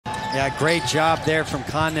Yeah, great job there from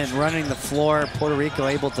Condon running the floor. Puerto Rico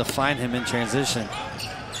able to find him in transition.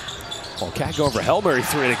 Well, can't go over Hail Mary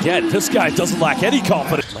three again. This guy doesn't lack any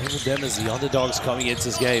confidence. Labeled them as the underdogs coming into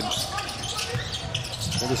this game.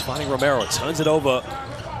 Well, is finding Romero, turns it over.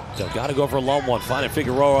 Delgado go for a long one, finding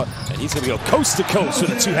Figueroa, and he's going to go coast to coast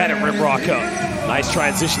with a two-handed rim rocker. Nice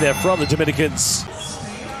transition there from the Dominicans.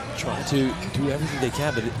 Trying to do everything they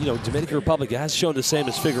can, but you know, Dominican Republic has shown the same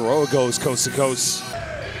as Figueroa goes coast to coast.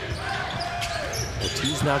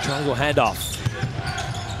 Ortiz now trying to go handoff.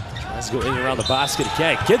 Tries to go in and around the basket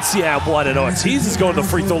again. Gets the and one, and Ortiz is going to the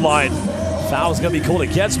free throw line. Foul is going to be called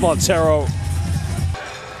against Montero.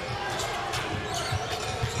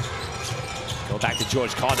 Go back to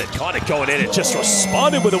George Condon. Condon going in and just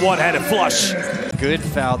responded with a one-handed flush. Good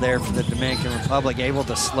foul there for the Dominican Republic, able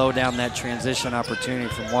to slow down that transition opportunity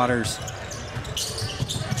from Waters.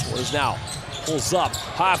 Waters now pulls up,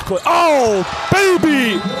 half court. Oh,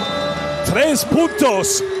 baby! 3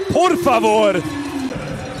 puntos, por favor.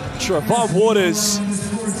 Trevon Waters.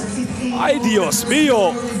 Ay, Dios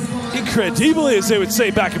mío. Incredible, as they would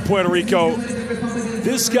say back in Puerto Rico.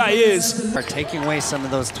 This guy is. Are taking away some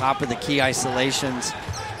of those top of the key isolations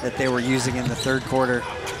that they were using in the third quarter.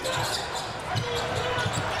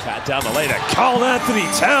 Cat down the lane. Carl Anthony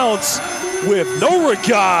Towns with no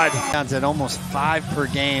regard. Towns at almost 5 per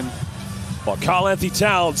game. Well, Carl Anthony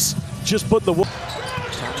Towns just put the.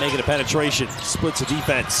 Not making a penetration. Splits the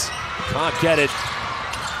defense. Can't get it.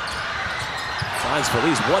 Finds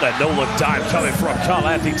Feliz. What a no-look dive coming from Carl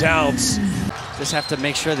Anthony Towns. Just have to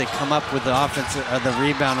make sure they come up with the offense or the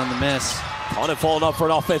rebound on the miss. Condon falling up for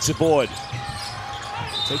an offensive board.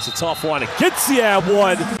 Takes a tough one and gets the ab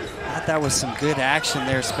one. I thought that was some good action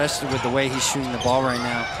there, especially with the way he's shooting the ball right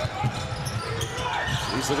now.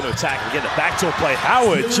 He's looking to attack and get the backdoor play.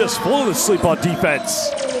 Howard just falling asleep on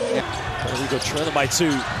defense. Yep. Puerto Rico trailing by 2.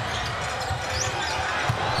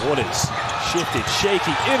 Waters shifted,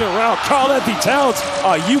 shaking, in and around. Carl Anthony Towns,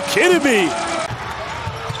 are you kidding me?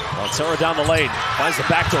 Montero down the lane, finds the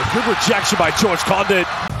backdoor. Good rejection by George Condon.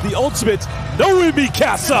 The ultimate no in mi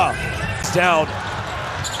casa. It's down.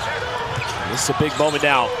 This is a big moment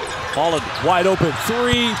now. Holland wide open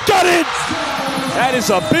 3. Got it! That is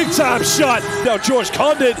a big time shot. Now George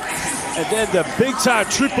Condon. And then the big time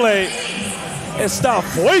triple. Está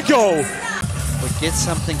fuego. But get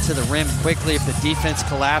something to the rim quickly. If the defense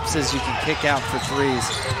collapses, you can kick out for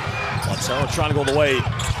 3s. Montero trying to go the way.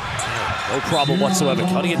 No problem whatsoever.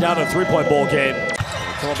 Cutting it down to a 3-point ball game.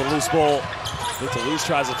 Come on the loose ball. Victor Luis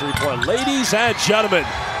tries a 3-point. Ladies and gentlemen,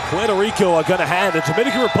 Puerto Rico are going to hand the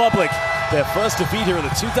Dominican Republic their first defeat here in the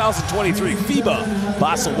 2023 FIBA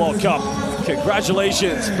Basketball World Cup.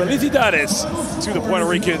 Congratulations, felicidades to the Puerto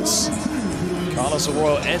Ricans. Carlos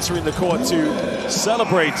Arroyo entering the court to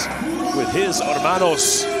celebrate with his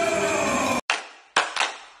hermanos.